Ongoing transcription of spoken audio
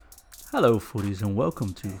Hello, foodies, and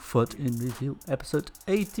welcome to Foot in Review episode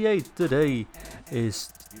 88. Today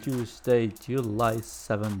is Tuesday, July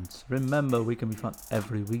 7th. Remember, we can be found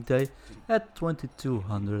every weekday at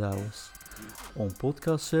 2200 hours on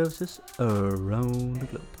podcast services around the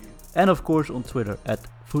globe. And of course, on Twitter at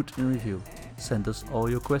Foot in Review. Send us all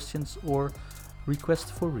your questions or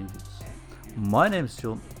requests for reviews. My name is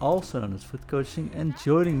John, also known as Foot Coaching, and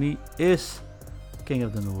joining me is King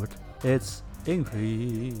of the North. It's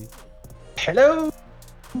Ingrid. Hello!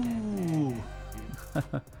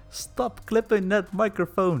 Stop clipping that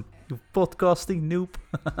microphone, you podcasting noob.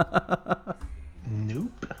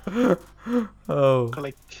 Nope. Oh.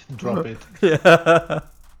 Click, drop it. Yeah.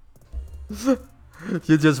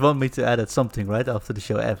 You just want me to edit something right after the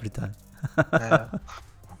show every time.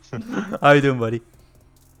 How you doing, buddy?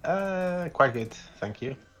 Quite good, thank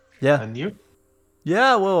you. Yeah. And you?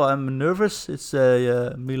 Yeah, well, I'm nervous. It's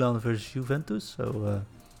Milan versus Juventus, so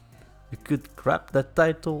we could grab that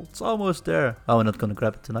title. It's almost there. Oh, we're not gonna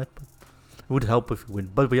grab it tonight, but it would help if we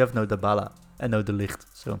win. But we have no Dybala and no De Ligt,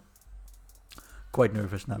 so quite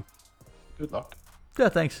nervous now. Good luck. Yeah,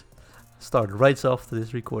 thanks. Start right after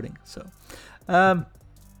this recording. So,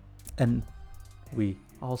 and we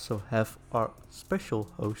also have our special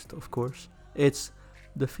host, of course. It's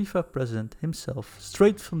the FIFA president himself,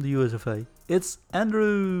 straight from the US of A. It's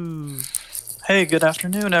Andrew. Hey, good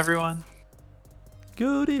afternoon, everyone.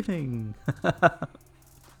 Good evening.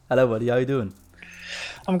 Hello, buddy. How you doing?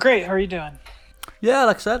 I'm great. How are you doing? Yeah,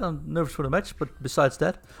 like I said, I'm nervous for the match, but besides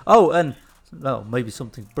that, oh, and well, maybe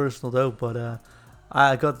something personal though, but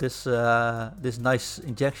I got this this nice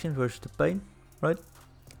injection versus the pain, right?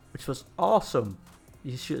 Which was awesome.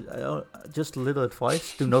 You should just a little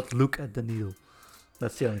advice: do not look at the needle.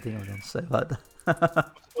 That's the only thing I'm gonna say about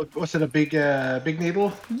that. Was it a big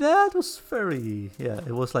needle? Yeah, it was very. Yeah,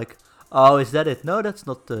 it was like, oh, is that it? No, that's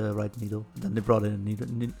not the right needle. Then they brought in a needle,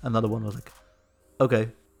 another one. Was like, okay,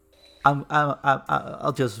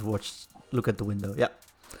 I'll just look at the window. Yeah.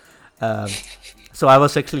 So I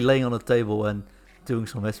was actually laying on the table and doing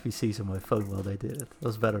some SPCs on my phone while they did it. It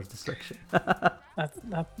was better distraction.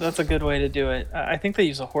 That's a good way to do it. I think they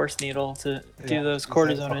use a horse needle to do those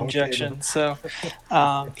cortisone injections. So,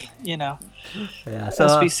 you know, Yeah. So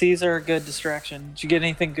SBCs are a good distraction. Did you get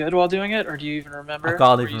anything good while doing it, or do you even remember? I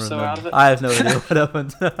can't Were even you remember. so out of it? I have no idea what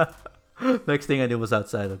happened. Next thing I knew was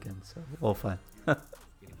outside again. So all fine.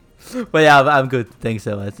 But yeah, I'm good. Thanks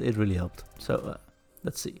though. It really helped. So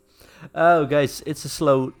let's see. Oh, guys, it's a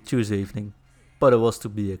slow Tuesday evening, but it was to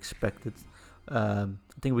be expected. I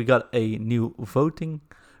think we got a new voting.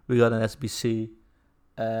 We got an SBC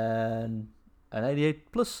and an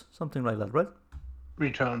 88 plus, something like that, right?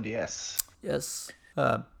 Returned, yes. Yes.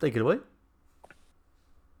 Take it away.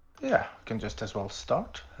 Yeah, we can just as well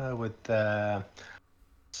start with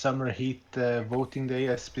Summer Heat Voting Day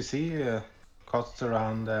SPC. Costs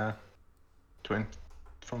around 20,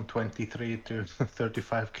 from 23 to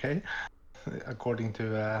 35k, according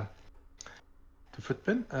to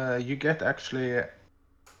Footpin. You get actually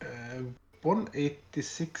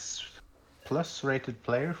 186 plus rated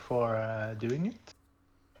player for doing it,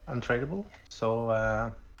 untradeable.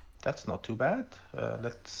 So that's not too bad.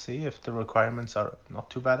 Let's see if the requirements are not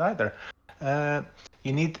too bad either.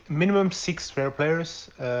 You need minimum 6 rare players,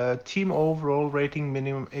 team overall rating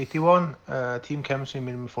minimum 81, team chemistry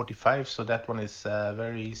minimum 45, so that one is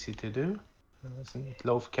very easy to do.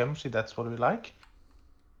 Low chemistry, that's what we like.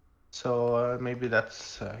 So maybe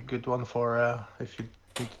that's a good one for if you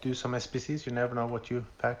need to do some SPCs, you never know what you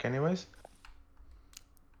pack anyways.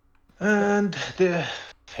 And the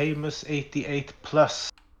famous 88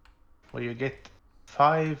 plus, where you get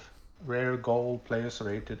 5 rare gold players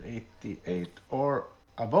rated 88 or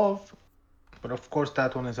above, but of course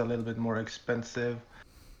that one is a little bit more expensive.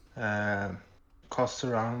 Costs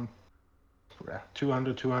around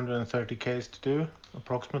 230k to do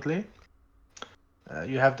approximately.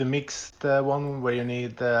 You have the mixed one where you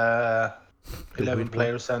need 11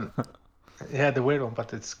 players and yeah, the weird one,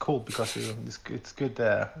 but it's cool because it's good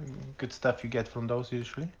good stuff you get from those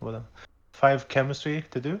usually. Well, 5 chemistry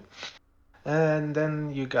to do. And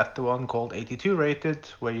then you got the one called 82 rated,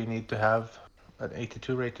 where you need to have an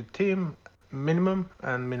 82 rated team minimum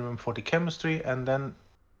and minimum 40 chemistry. And then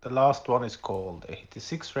the last one is called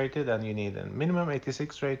 86 rated, and you need a minimum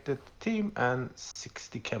 86 rated team and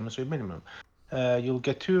 60 chemistry minimum. You'll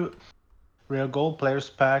get 2 rare gold players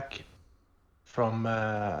pack from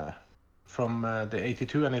the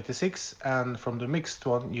 82 and 86, and from the mixed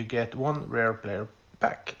one you get 1 rare player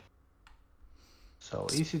pack. So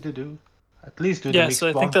easy to do. At least do the Yeah, mixed so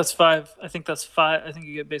I one. think that's 5. I think that's 5. I think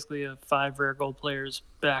you get basically 5 rare gold players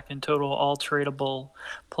back in total, all tradable,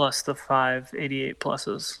 plus the 5 88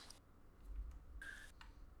 pluses.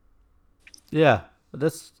 Yeah, but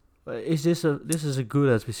this is a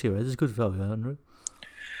good SBC, right? This is good value, Andrew.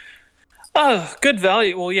 Good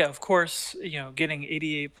value. Well, yeah, of course, getting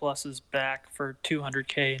 88 pluses back for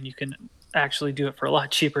 200K, and you can actually do it for a lot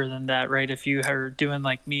cheaper than that, right? If you are doing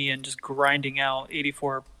like me and just grinding out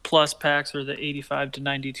 84 plus packs or the 85 to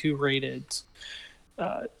 92 rated,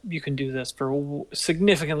 you can do this for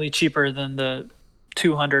significantly cheaper than the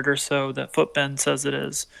 200 or so that Footbend says it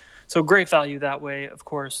is. So great value that way. Of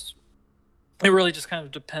course, it really just kind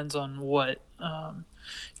of depends on what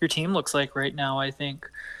your team looks like right now. I think,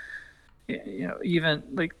 even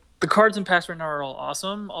like the cards and packs right now are all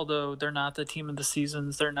awesome, although they're not the team of the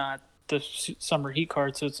seasons. They're not the summer heat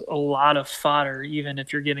cards. So it's a lot of fodder, even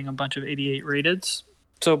if you're getting a bunch of 88 rateds.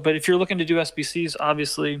 So, but if you're looking to do SBCs,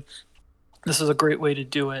 obviously this is a great way to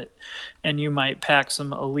do it. And you might pack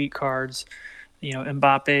some elite cards,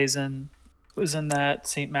 Mbappe's was in that,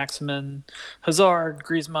 St. Maximin, Hazard,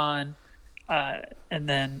 Griezmann,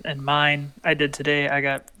 and mine I did today. I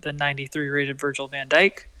got the 93 rated Virgil van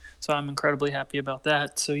Dijk, so I'm incredibly happy about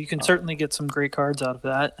that. So you can certainly get some great cards out of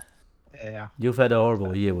that. Yeah, you've had a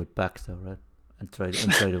horrible year with packs, though, right? And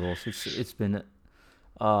tradables. It's been.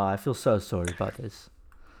 I feel so sorry about this.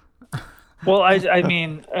 Well, I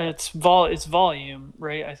mean, it's volume,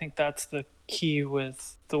 right? I think that's the key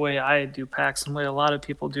with the way I do packs and the way a lot of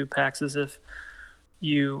people do packs is if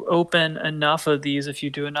you open enough of these, if you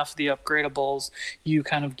do enough of the upgradables, you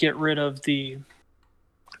kind of get rid of the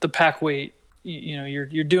pack weight.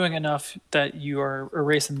 You're doing enough that you are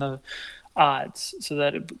erasing the odds so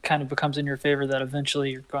that it kind of becomes in your favor that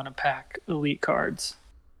eventually you're going to pack elite cards.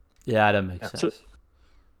 Yeah, that makes sense.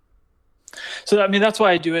 So I mean, that's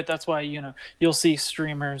why I do it. That's why you'll see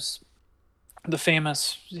streamers, the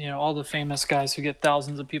famous, all the famous guys who get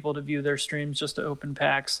thousands of people to view their streams just to open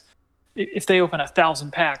packs. If they open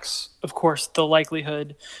 1,000 packs, of course, the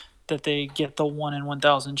likelihood that they get the 1 in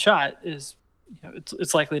 1,000 shot is,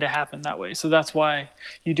 it's likely to happen that way. So that's why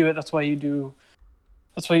you do it. That's why you do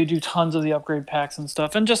tons of the upgrade packs and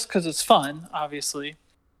stuff, and just because it's fun, obviously.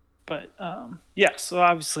 But so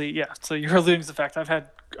obviously, yeah. So you're alluding to the fact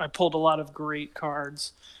I pulled a lot of great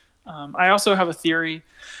cards. I also have a theory.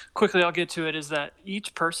 Quickly, I'll get to it. Is that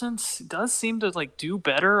each person does seem to do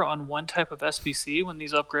better on one type of SBC when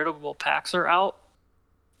these upgradable packs are out.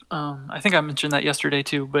 I think I mentioned that yesterday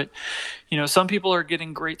too. But some people are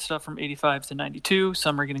getting great stuff from 85 to 92.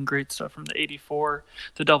 Some are getting great stuff from the 84,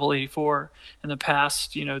 the double 84. In the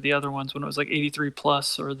past, the other ones when it was 83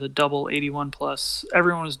 plus or the double 81 plus,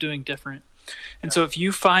 everyone was doing different. And so if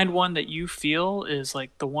you find one that you feel is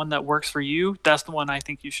the one that works for you, that's the one I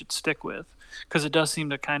think you should stick with, because it does seem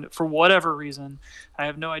to kind of, for whatever reason, I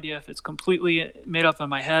have no idea if it's completely made up in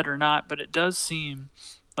my head or not, but it does seem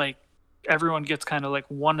like everyone gets kind of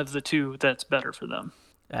one of the two that's better for them.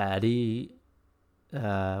 What's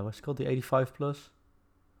it called, the 85 plus?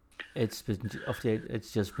 It's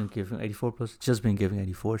just been giving 84 plus. It's just been giving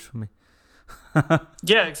 84s for me.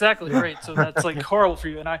 Yeah, exactly right. So that's horrible for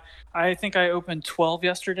you. And I think I opened 12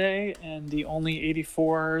 yesterday, and the only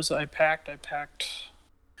 84s I packed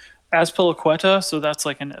Azpilicueta, so that's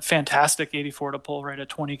a fantastic 84 to pull right at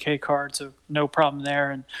 20k card, so no problem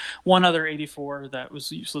there. And one other 84 that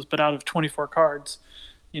was useless, but out of 24 cards,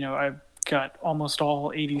 I got almost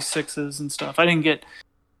all 86s and stuff. I didn't get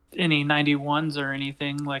any 91s or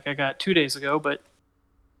anything like I got 2 days ago, but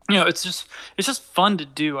it's just fun to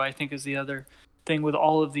do, I think, is the other thing with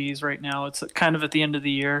all of these right now. It's kind of at the end of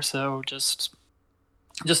the year, so just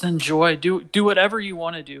enjoy, do whatever you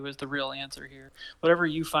want to do is the real answer here. Whatever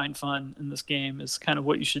you find fun in this game is kind of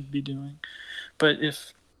what you should be doing. But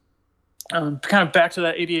if kind of back to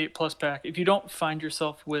that 88 plus pack, if you don't find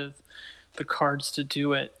yourself with the cards to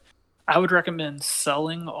do it, I would recommend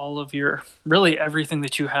selling all of your, really everything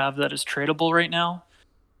that you have that is tradable right now.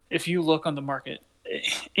 If you look on the market,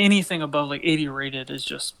 anything above 80 rated is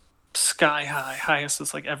just sky high, highest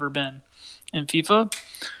it's ever been in FIFA.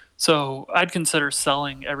 So I'd consider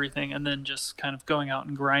selling everything and then just kind of going out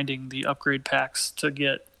and grinding the upgrade packs to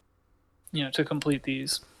get, to complete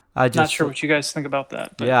these. Not sure what you guys think about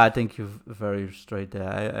that. But. Yeah, I think you're very straight there.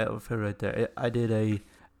 I very right there. I did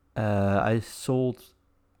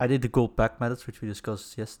I did the gold pack methods, which we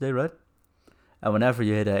discussed yesterday, right? And whenever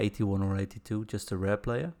you hit a 81 or 82, just a rare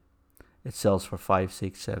player, it sells for 5,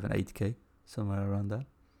 6, 7, 8k, somewhere around that.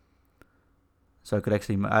 So I could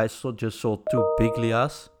actually, just sold 2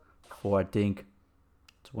 Biglias for, I think,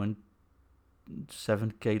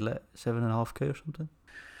 7.5k or something.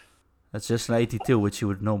 That's just an 82, which you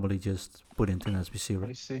would normally just put into an SBC, I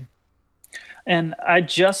right? see. And I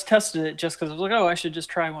just tested it just because I was like, oh, I should just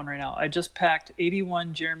try one right now. I just packed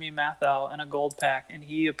 81 Jeremy Mathau in a gold pack, and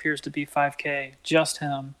he appears to be 5K, just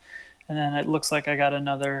him. And then it looks like I got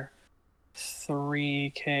another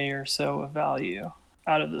 3K or so of value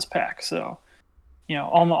out of this pack. So,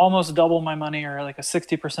 almost double my money, or like a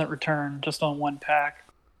 60% return just on one pack,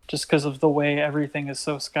 just because of the way everything is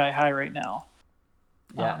so sky high right now.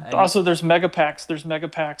 Yeah. Also, there's mega packs. There's mega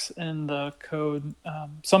packs in the code.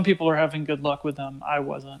 Some people are having good luck with them. I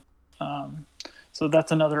wasn't. So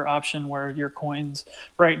that's another option where your coins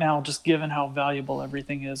right now, just given how valuable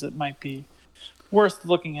everything is, it might be worth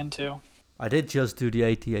looking into. I did just do the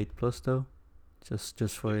 88 plus though,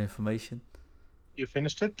 just for information. You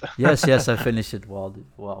finished it? Yes, I finished it while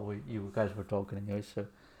you guys were talking anyway. So,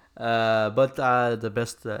 but the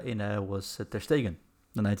best in there was Ter Stegen,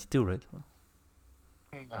 the 92 rate.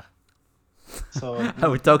 So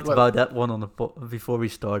we talked about that one on the before we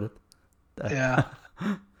started. Yeah,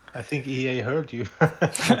 I think EA heard you.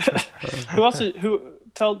 Who else?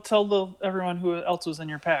 Tell everyone who else was in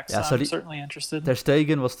your packs. Yeah, so I'm certainly interested. Ter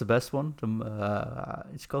Stegen was the best one.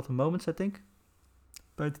 It's called the Moments, I think.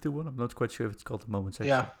 92 one. I'm not quite sure if it's called the Moments.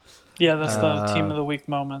 Actually. Yeah, that's the Team of the Week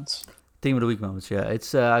moments. Team of the Week moments. Yeah,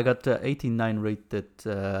 it's I got 89 rated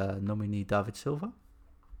nominee David Silva.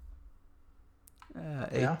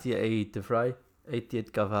 88 De Vrij,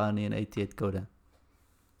 88 Cavani, and 88 Godin.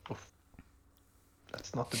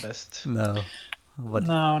 That's not the best. No.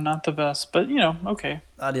 No, not the best, but okay.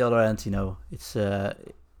 On the other hand, it's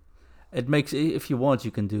it makes, if you want,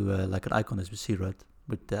 you can do like an icon SBC, right?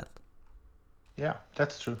 With that. Yeah,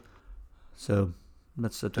 that's true. So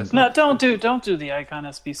that's the thing. No, don't do the icon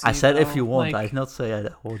SBC. I said though. if you want. I did not say I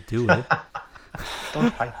won't do it.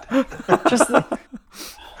 Don't fight. Just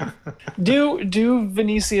do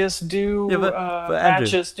Vinicius, do but Andrew,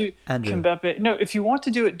 Matches, do Kimpembe. No, if you want to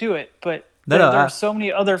do it. But there are so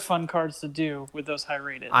many other fun cards to do with those high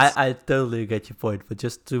rated. I totally get your point, but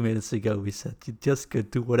just 2 minutes ago we said you just could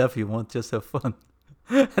do whatever you want, just have fun.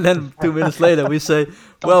 And then 2 minutes later we say,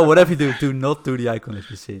 well, whatever you do not do the icon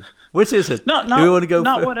SBC. Which is it? Not do you want to go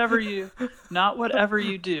whatever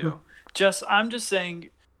you do. I'm just saying,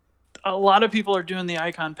 a lot of people are doing the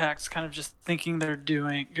icon packs kind of just thinking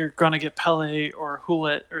you're going to get Pele or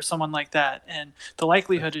Hullet or someone like that. And the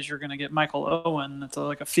likelihood is you're going to get Michael Owen. That's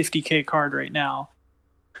like a 50K card right now.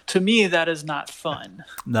 To me, that is not fun.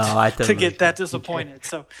 No, I totally to get that disappointed.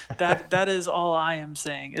 So that is all I am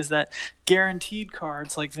saying, is that guaranteed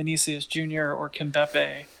cards like Vinicius Jr. or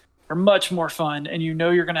Kimpembe are much more fun, and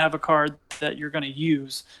you're going to have a card that you're going to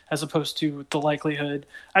use, as opposed to the likelihood.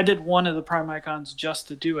 I did one of the Prime Icons just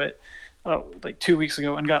to do it like 2 weeks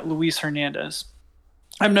ago and got Luis Hernandez.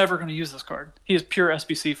 I'm never going to use this card. He is pure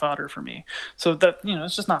SBC fodder for me. So that,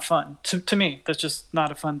 it's just not fun. To me, that's just not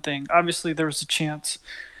a fun thing. Obviously, there was a chance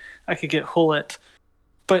I could get Hullet,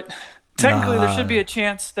 but technically there should be a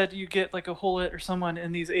chance that you get like a Hullet or someone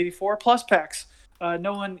in these 84 plus packs.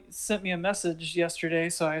 No one sent me a message yesterday,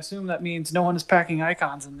 so I assume that means no one is packing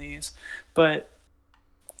icons in these. But,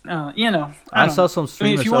 I saw some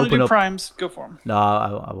streamers if you want to do up primes, go for them. No,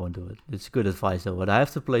 I won't do it. It's good advice though, but I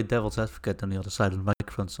have to play devil's advocate on the other side of the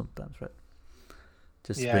microphone sometimes, right?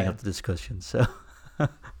 Just to bring up the discussion. So, but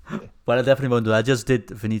I definitely won't do it. I just did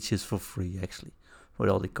Vinicius for free, actually, with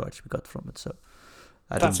all the cards we got from it. So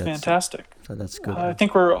that's fantastic. So that's good. I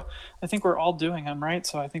think we're all doing them, right?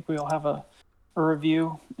 So I think we'll have a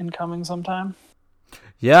review incoming sometime.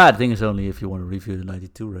 Yeah, I think it's only if you want to review the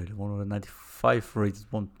 92 rated one or the 95 rated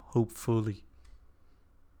one, hopefully.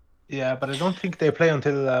 Yeah, but I don't think they play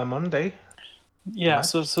until Monday. Yeah, right?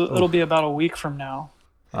 so it'll be about a week from now.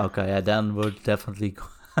 Okay, yeah, then we're definitely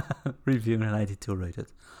reviewing the 92 rated.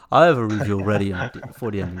 I have a review ready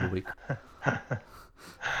for the end of the week.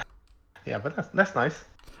 Yeah, but that's nice.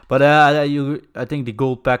 But I think the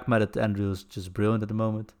gold pack method, Andrew, is just brilliant at the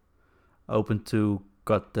moment. Open to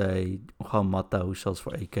got a Juan Mata who sells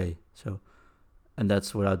for 8K. So, and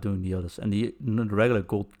that's without doing the others. And the regular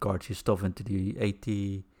gold cards you stuff into the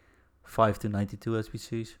 85 to 92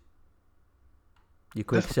 SBCs. You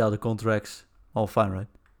quick sell the contracts, all fine, right?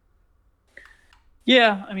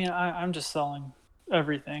 Yeah, I mean, I'm just selling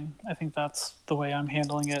everything. I think that's the way I'm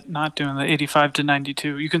handling it, not doing the 85 to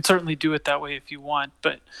 92. You can certainly do it that way if you want,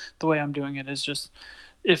 but the way I'm doing it is just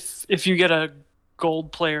if you get a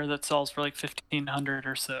gold player that sells for like 1,500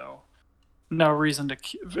 or so, no reason to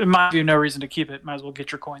in my view, no reason to keep it. Might as well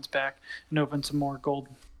get your coins back and open some more gold.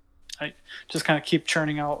 I just kind of keep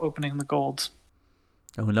churning out, opening the golds.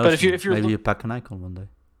 Oh, who knows? But if you're maybe you pack an icon one day.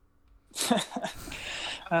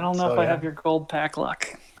 I don't know if I have your gold pack luck.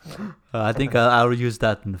 I think I'll use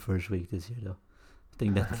that in the first week this year, though. I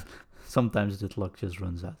think that sometimes the luck just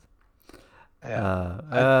runs out.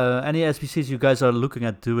 Yeah. Any SBCs you guys are looking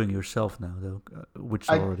at doing yourself now, though, which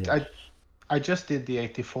already have? I just did the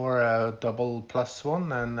 84 double plus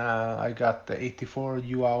one, and I got the 84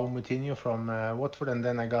 Joao Moutinho from Watford, and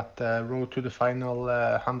then I got Road to the Final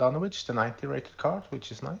Handanovic, the 90 rated card,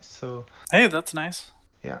 which is nice. So Hey, that's nice.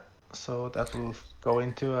 yeah, so that will go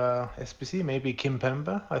into SBC. Maybe Kim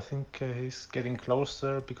Pembe. I think he's getting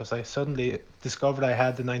closer because I suddenly discovered I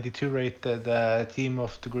had the 92 rated team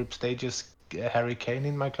of the group stages Harry Kane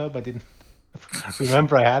in my club. I didn't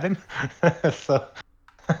remember I had him, so.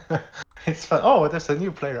 It's fun. Oh, there's a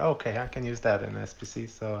new player. Okay, I can use that in SPC.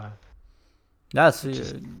 So That's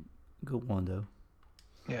a good one, though.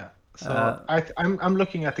 yeah. So I'm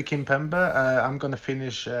looking at the Kim Pembe. I'm gonna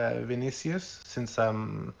finish Vinicius since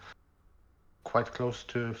I'm quite close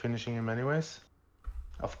to finishing him anyways.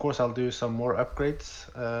 Of course, I'll do some more upgrades.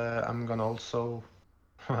 I'm gonna also.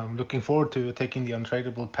 I'm looking forward to taking the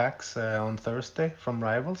untradeable packs on Thursday from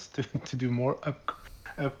Rivals to do more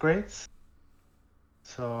upgrades.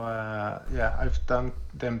 So yeah, I've done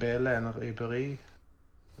Dembele and Ribéry,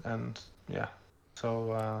 and yeah,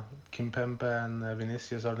 so Kimpembe and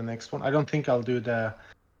Vinicius are the next one. I don't think I'll do the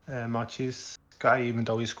Machis guy, even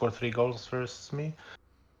though he scored 3 goals versus me.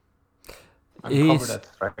 I'm covered at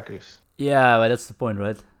strikers. Yeah, but that's the point,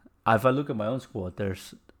 right? If I look at my own squad,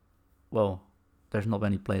 there's not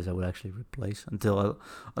many players I would actually replace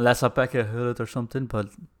unless I pack a Hullet or something. But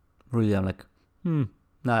really, I'm like, no,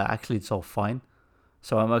 actually, it's all fine.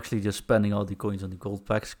 So I'm actually just spending all the coins on the gold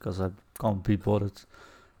packs because I can't be bothered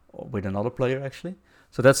with another player actually.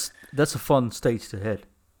 So that's a fun stage to hit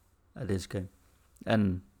at this game,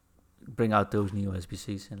 and bring out those new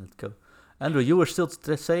SBCs and let's go. Andrew, you were still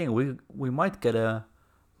saying we might get a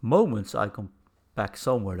Moments icon pack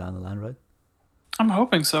somewhere down the line, right? I'm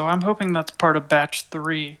hoping so. I'm hoping that's part of batch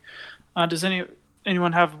 3. Does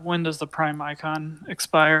anyone have, when does the Prime icon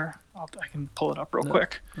expire? I can pull it up real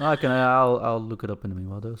quick. No, I'll look it up in the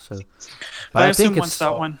meanwhile though. So, but I assume once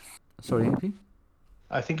that one. Sorry, MP?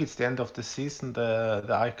 I think it's the end of the season. The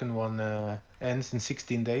icon one ends in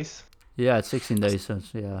 16 days. Yeah, it's 16 days. So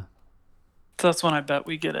yeah. So that's when I bet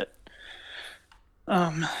we get it.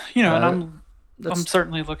 And I'm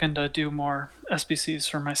certainly looking to do more SBCs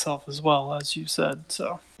for myself as well, as you said.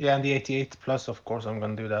 So yeah, and the 88 plus, of course, I'm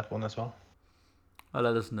gonna do that one as well. I'll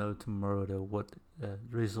let us know tomorrow though what the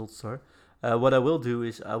results are. What I will do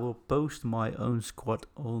is I will post my own squad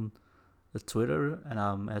on the Twitter, and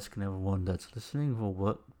I'm asking everyone that's listening for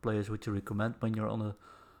what players would you recommend when you're on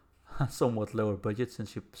a somewhat lower budget,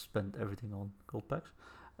 since you spent everything on gold packs.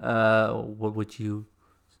 What would you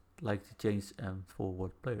like to change and for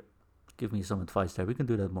what player? Give me some advice there. We can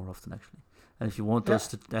do that more often actually. And if you want us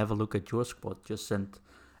to have a look at your squad, just send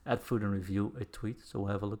at Food and Review a tweet, so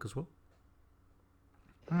we'll have a look as well.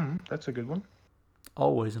 That's a good one.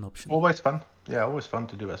 Always an option. Always fun. Yeah, always fun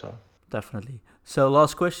to do as well. Definitely. So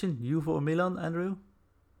last question, Juve or Milan, Andrew?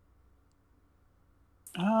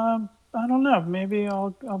 I don't know. Maybe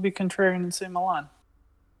I'll be contrarian and say Milan.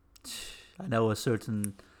 I know a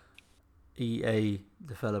certain EA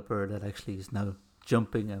developer that actually is now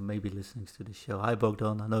jumping and maybe listening to the show. Hi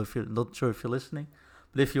Bogdan, I know if you're not sure if you're listening,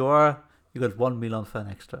 but if you are, you got one Milan fan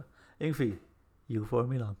extra. Ingvi, Juve or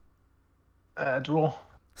Milan? Draw.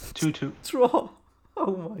 2-2. Draw.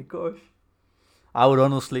 Oh my gosh. I would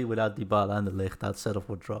honestly, without Dybala and the Ligt, I'd settle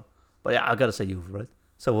for draw. But yeah, I gotta say Juve, right?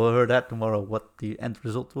 So we'll hear that tomorrow, what the end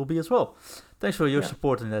result will be as well. Thanks for your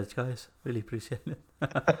support in that, guys. Really appreciate it.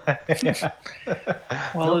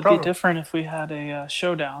 Well, it'd be different if we had a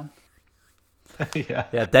showdown.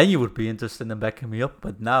 Yeah, then you would be interested in backing me up.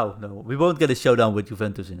 But now, no, we won't get a showdown with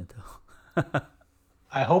Juventus in it, though.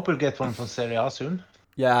 I hope we'll get one from Serie A soon.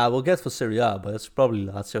 Yeah, we'll get for Serie A, but it's probably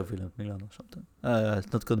Lazio, Milan or something.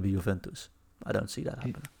 It's not going to be Juventus. I don't see that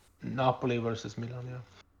happening. Napoli versus Milan, yeah.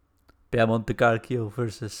 Piemonte Calcio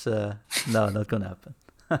versus... no, not going to happen.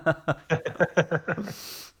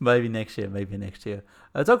 Maybe next year.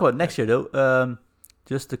 Talk about next year, though.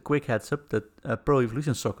 Just a quick heads up that Pro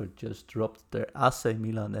Evolution Soccer just dropped their AC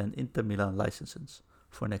Milan and Inter Milan licenses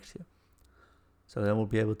for next year. So then we'll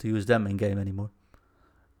be able to use them in-game anymore.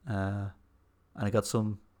 And I got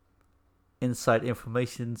some inside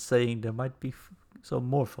information saying there might be some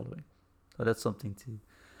more following. So that's something to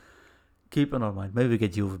keep in our mind. Maybe we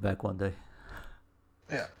get Juve back one day.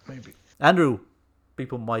 Yeah, maybe. Andrew,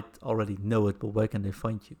 people might already know it, but where can they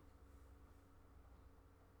find you?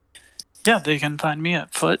 Yeah, they can find me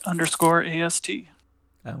at foot_AST.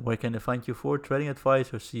 And where can they find you for trading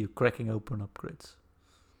advice or see you cracking open upgrades?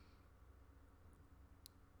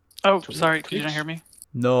 Oh, To sorry, Twitch. you didn't hear me?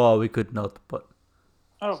 No, we could not, but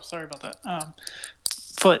Oh, sorry about that.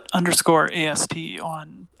 Foot_AST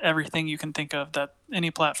on everything you can think of, that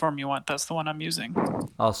any platform you want. That's the one I'm using.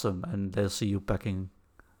 awesome. And they'll see you packing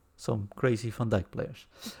some crazy Van Dijk players.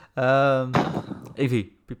 Evie,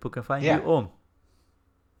 people can find you on.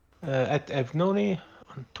 At Evnoni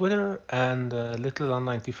on Twitter and Little on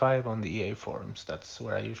 95 on the EA forums. That's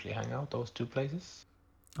where I usually hang out, those two places.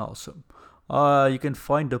 Awesome. You can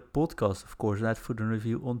find the podcast, of course, at Foot in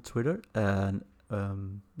Review on Twitter. And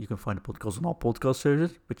you can find the podcast on all podcast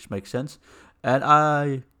services, which makes sense. And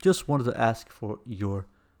I just wanted to ask for your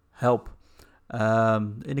help.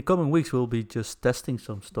 In the coming weeks, we'll be just testing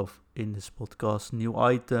some stuff in this podcast. New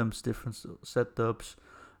items, different setups,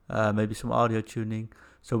 maybe some audio tuning.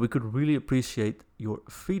 So we could really appreciate your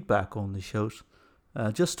feedback on the shows.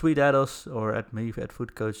 Just tweet at us or at me at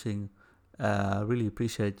Foot Coaching. Really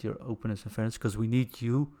appreciate your openness and fairness, because we need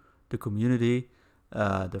you, the community,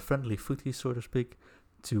 the friendly footies, so to speak,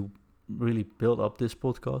 to really build up this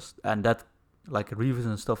podcast. And that, like reviews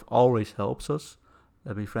and stuff, always helps us,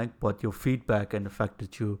 let me be frank. But your feedback and the fact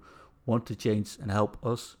that you want to change and help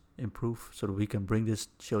us improve so that we can bring this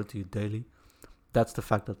show to you daily, that's the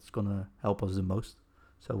fact that's going to help us the most.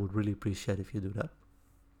 So I would really appreciate if you do that.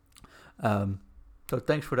 So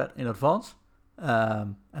thanks for that in advance.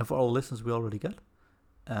 And for all the listeners we already got.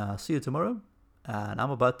 See you tomorrow. And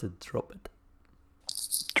I'm about to drop it.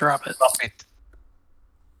 Drop it. Drop it.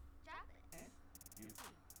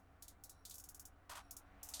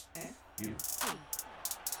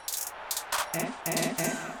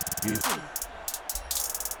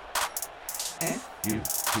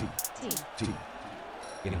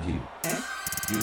 Interview.